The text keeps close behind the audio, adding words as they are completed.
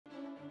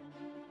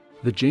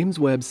The James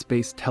Webb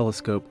Space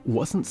Telescope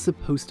wasn't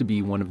supposed to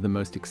be one of the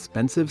most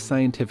expensive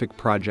scientific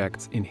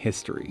projects in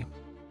history.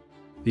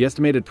 The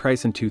estimated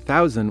price in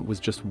 2000 was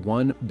just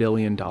 $1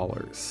 billion.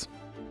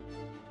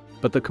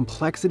 But the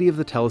complexity of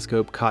the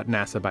telescope caught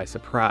NASA by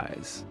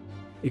surprise.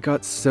 It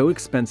got so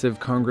expensive,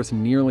 Congress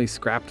nearly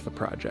scrapped the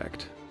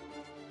project.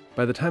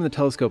 By the time the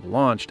telescope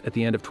launched at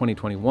the end of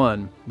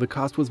 2021, the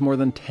cost was more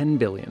than $10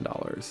 billion.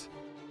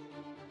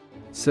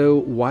 So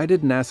why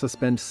did NASA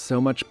spend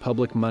so much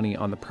public money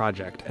on the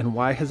project, and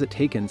why has it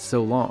taken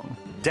so long?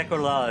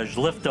 Decollage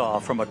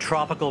liftoff from a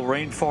tropical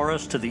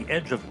rainforest to the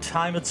edge of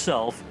time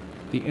itself.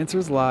 The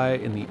answers lie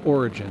in the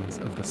origins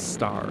of the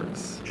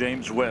stars.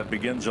 James Webb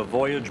begins a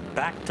voyage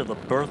back to the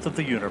birth of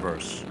the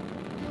universe.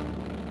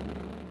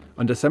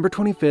 On December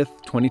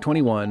 25th,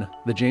 2021,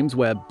 the James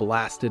Webb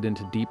blasted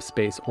into deep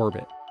space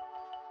orbit.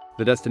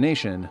 The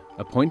destination,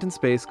 a point in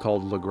space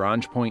called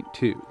Lagrange Point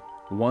 2,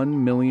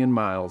 1 million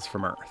miles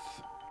from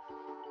Earth.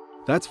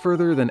 That's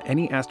further than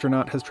any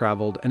astronaut has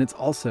traveled, and it's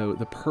also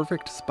the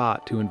perfect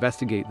spot to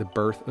investigate the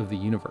birth of the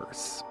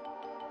universe.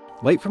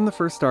 Light from the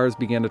first stars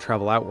began to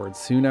travel outwards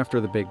soon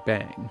after the Big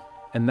Bang,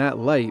 and that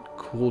light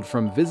cooled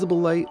from visible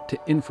light to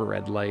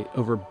infrared light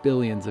over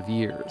billions of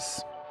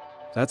years.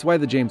 That's why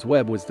the James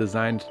Webb was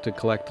designed to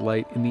collect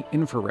light in the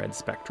infrared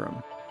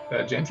spectrum.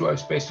 The James Webb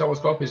Space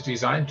Telescope is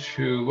designed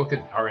to look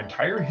at our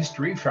entire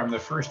history from the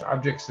first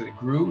objects that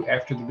grew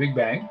after the Big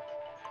Bang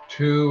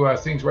to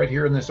things right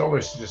here in the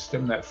solar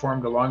system that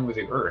formed along with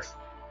the Earth.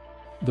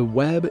 The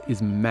Webb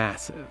is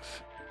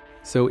massive,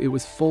 so it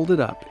was folded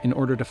up in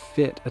order to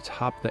fit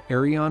atop the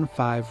Ariane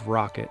 5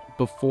 rocket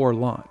before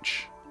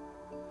launch,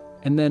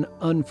 and then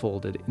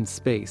unfolded in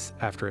space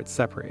after it's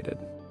separated.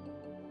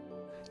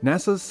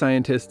 NASA's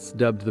scientists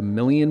dubbed the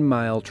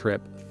million-mile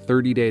trip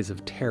 30 Days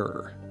of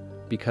Terror,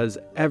 because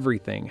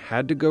everything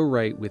had to go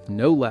right with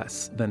no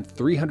less than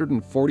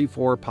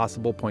 344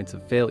 possible points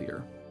of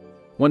failure.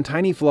 One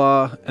tiny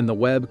flaw, and the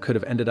Webb could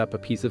have ended up a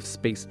piece of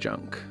space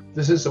junk.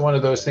 This is one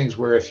of those things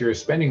where if you're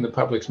spending the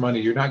public's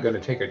money, you're not going to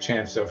take a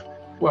chance of,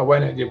 well, why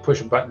don't you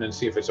push a button and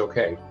see if it's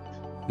okay?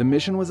 The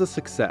mission was a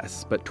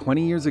success, but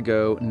 20 years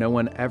ago, no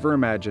one ever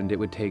imagined it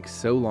would take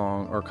so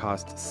long or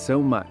cost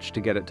so much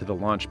to get it to the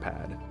launch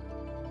pad.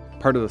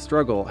 Part of the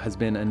struggle has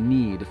been a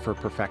need for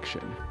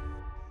perfection.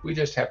 We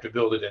just have to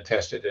build it and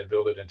test it and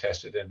build it and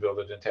test it and build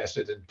it and test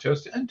it and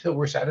just until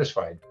we're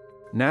satisfied.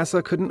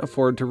 NASA couldn't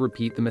afford to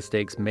repeat the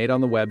mistakes made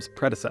on the Webb's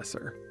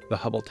predecessor, the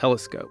Hubble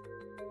telescope.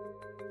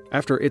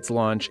 After its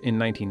launch in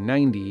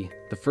 1990,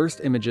 the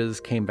first images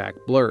came back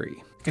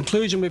blurry. The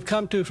conclusion we've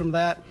come to from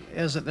that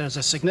is that there's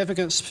a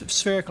significant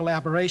spherical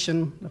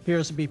aberration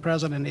appears to be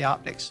present in the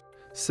optics.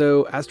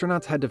 So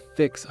astronauts had to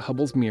fix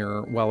Hubble's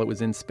mirror while it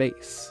was in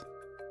space.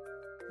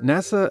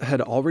 NASA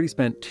had already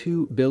spent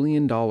 $2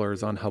 billion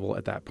on Hubble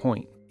at that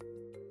point.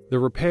 The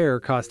repair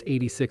cost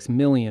 $86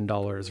 million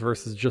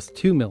versus just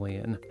 $2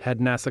 million had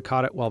NASA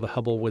caught it while the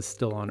Hubble was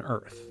still on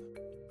Earth.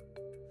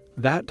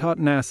 That taught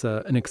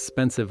NASA an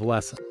expensive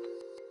lesson.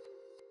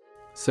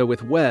 So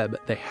with Webb,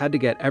 they had to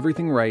get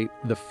everything right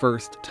the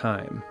first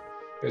time.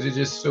 Because it's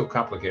just so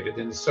complicated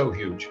and it's so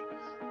huge.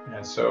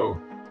 And so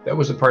that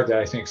was the part that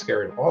I think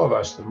scared all of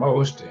us the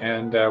most,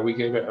 and we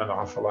gave it an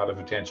awful lot of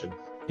attention.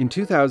 In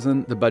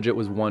 2000, the budget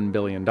was $1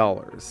 billion.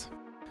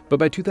 But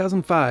by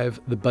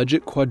 2005, the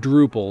budget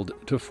quadrupled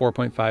to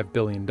 $4.5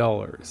 billion.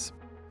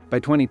 By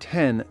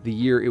 2010, the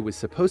year it was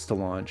supposed to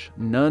launch,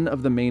 none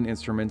of the main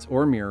instruments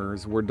or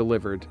mirrors were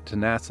delivered to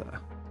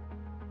NASA.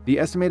 The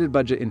estimated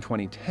budget in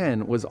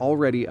 2010 was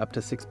already up to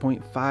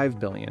 $6.5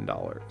 billion.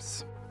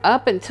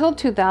 Up until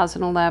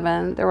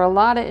 2011, there were a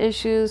lot of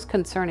issues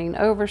concerning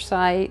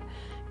oversight,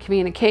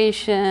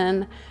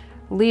 communication,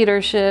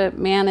 leadership,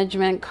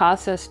 management,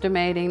 cost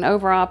estimating,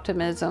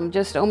 over-optimism,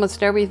 just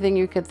almost everything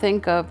you could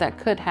think of that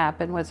could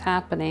happen was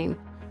happening.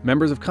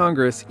 Members of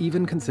Congress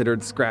even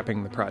considered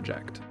scrapping the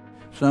project.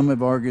 Some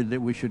have argued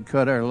that we should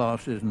cut our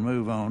losses and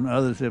move on.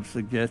 Others have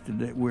suggested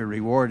that we're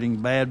rewarding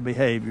bad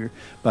behavior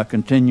by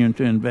continuing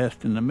to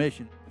invest in the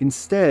mission.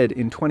 Instead,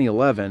 in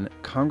 2011,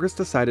 Congress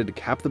decided to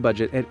cap the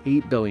budget at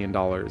 $8 billion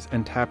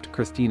and tapped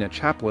Christina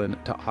Chaplin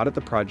to audit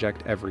the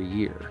project every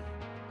year.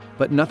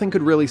 But nothing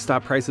could really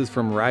stop prices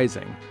from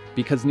rising,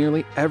 because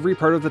nearly every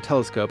part of the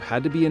telescope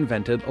had to be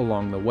invented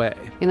along the way.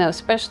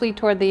 Especially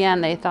toward the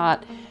end, they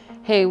thought,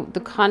 hey, the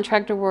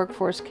contractor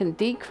workforce can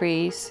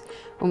decrease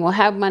and we'll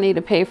have money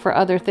to pay for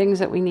other things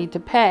that we need to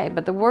pay.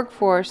 But the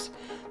workforce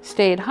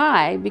stayed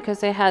high because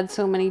they had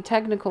so many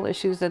technical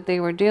issues that they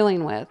were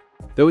dealing with.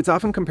 Though it's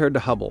often compared to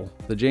Hubble,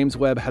 the James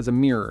Webb has a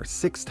mirror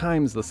 6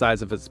 times the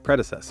size of its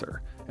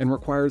predecessor and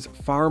requires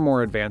far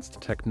more advanced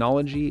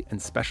technology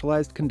and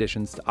specialized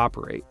conditions to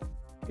operate.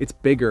 It's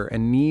bigger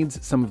and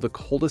needs some of the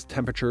coldest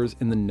temperatures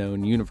in the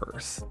known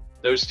universe.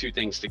 Those two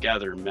things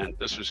together meant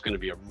this was going to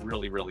be a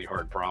really, really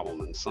hard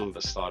problem. And some of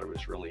us thought it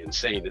was really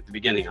insane at the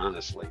beginning,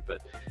 honestly. But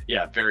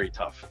yeah, very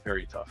tough,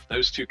 very tough.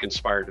 Those two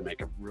conspired to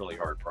make a really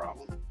hard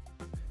problem.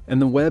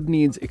 And the Webb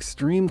needs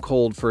extreme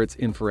cold for its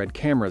infrared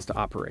cameras to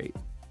operate.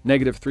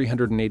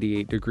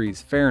 -388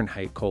 degrees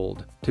Fahrenheit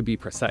cold, to be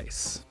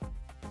precise.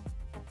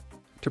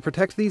 To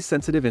protect these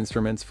sensitive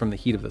instruments from the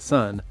heat of the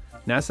sun,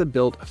 NASA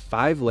built a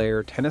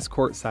 5-layer tennis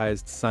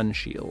court-sized sun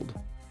shield.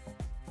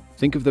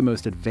 Think of the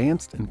most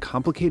advanced and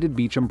complicated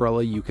beach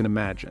umbrella you can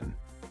imagine.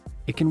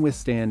 It can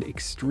withstand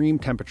extreme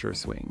temperature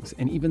swings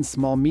and even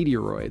small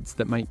meteoroids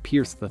that might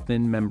pierce the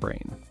thin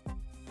membrane.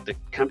 The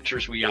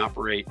temperatures we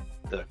operate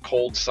the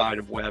cold side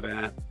of Webb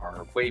at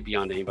are way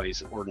beyond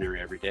anybody's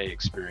ordinary everyday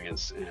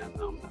experience,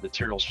 and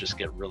materials just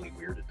get really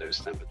weird at those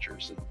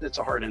temperatures. It's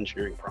a hard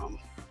engineering problem.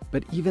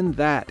 But even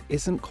that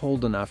isn't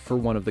cold enough for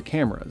one of the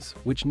cameras,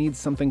 which needs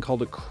something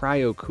called a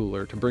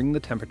cryocooler to bring the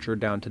temperature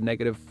down to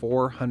negative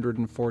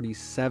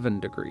 447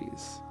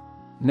 degrees.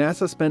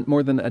 NASA spent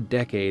more than a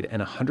decade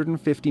and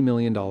 $150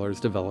 million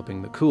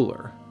developing the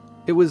cooler.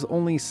 It was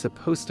only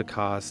supposed to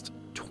cost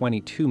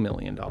 $22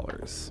 million.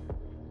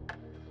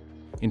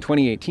 In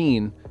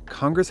 2018,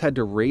 Congress had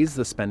to raise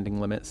the spending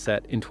limit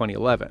set in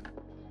 2011.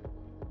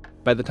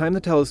 By the time the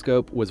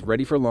telescope was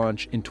ready for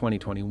launch in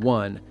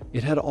 2021,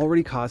 it had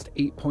already cost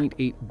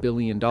 $8.8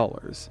 billion,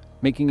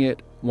 making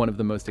it one of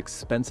the most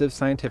expensive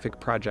scientific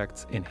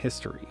projects in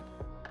history.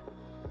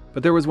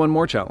 But there was one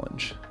more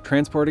challenge: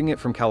 transporting it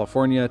from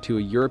California to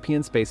a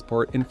European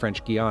spaceport in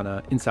French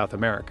Guiana in South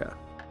America.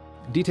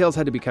 Details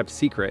had to be kept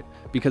secret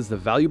because the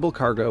valuable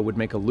cargo would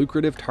make a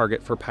lucrative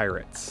target for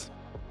pirates.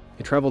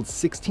 It traveled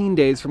 16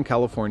 days from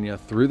California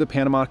through the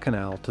Panama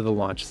Canal to the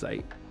launch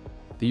site.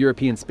 The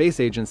European Space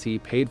Agency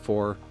paid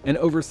for and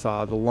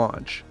oversaw the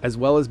launch, as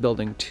well as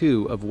building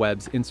 2 of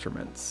Webb's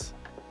instruments.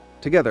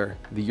 Together,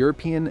 the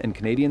European and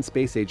Canadian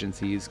space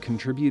agencies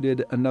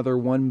contributed another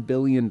 $1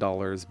 billion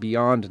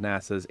beyond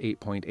NASA's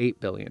 $8.8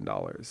 billion.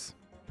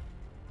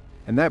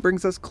 And that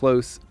brings us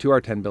close to our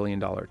 $10 billion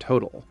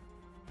total.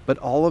 But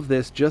all of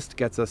this just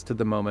gets us to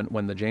the moment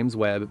when the James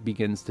Webb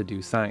begins to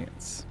do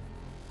science.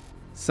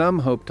 Some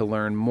hope to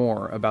learn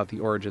more about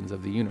the origins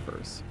of the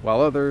universe, while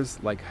others,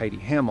 like Heidi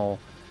Hammel,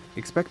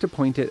 expect to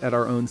point it at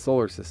our own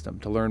solar system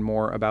to learn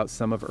more about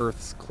some of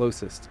Earth's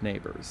closest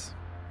neighbors.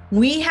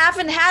 We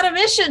haven't had a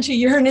mission to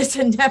Uranus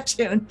and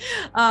Neptune,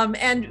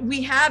 and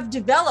we have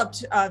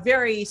developed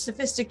very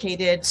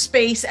sophisticated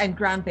space and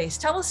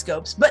ground-based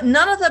telescopes, but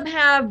none of them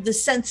have the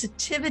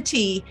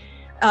sensitivity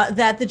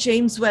that the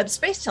James Webb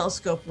Space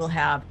Telescope will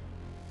have.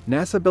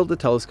 NASA built the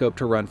telescope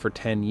to run for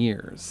 10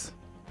 years,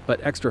 but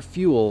extra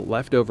fuel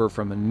left over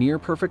from a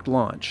near-perfect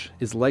launch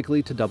is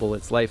likely to double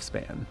its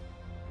lifespan.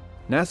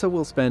 NASA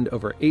will spend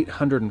over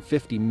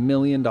 $850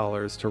 million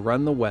to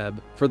run the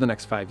Webb for the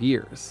next 5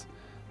 years.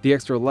 The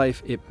extra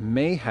life it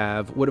may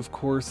have would, of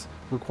course,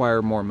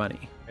 require more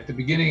money. At the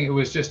beginning, it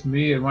was just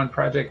me and one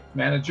project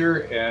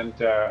manager and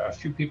a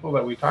few people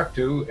that we talked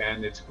to,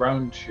 and it's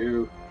grown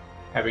to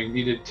having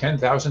needed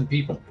 10,000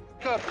 people.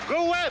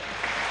 Go Webb!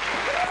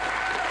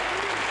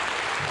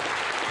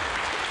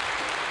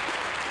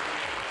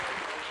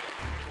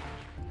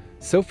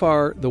 So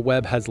far, the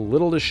Webb has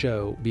little to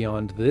show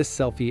beyond this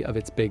selfie of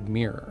its big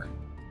mirror.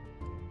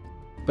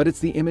 But it's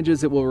the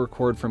images it will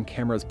record from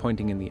cameras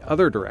pointing in the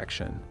other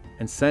direction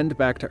and send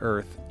back to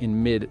Earth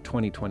in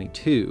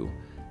mid-2022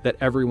 that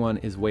everyone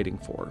is waiting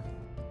for.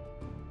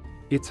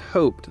 It's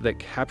hoped that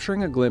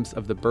capturing a glimpse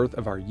of the birth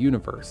of our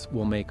universe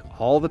will make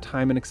all the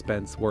time and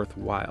expense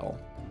worthwhile.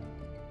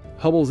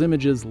 Hubble's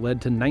images led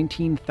to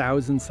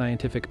 19,000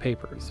 scientific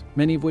papers,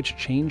 many of which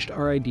changed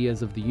our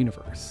ideas of the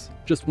universe.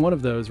 Just one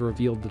of those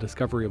revealed the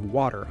discovery of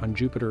water on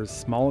Jupiter's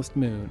smallest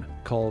moon,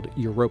 called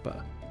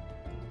Europa.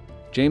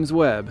 James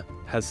Webb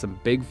has some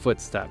big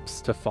footsteps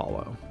to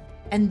follow.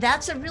 And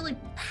that's a really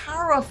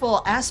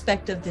powerful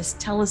aspect of this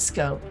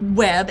telescope,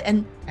 Webb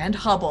and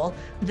Hubble,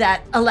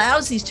 that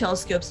allows these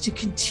telescopes to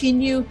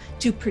continue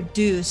to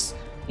produce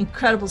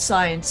incredible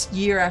science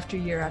year after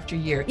year after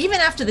year,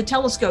 even after the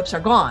telescopes are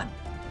gone.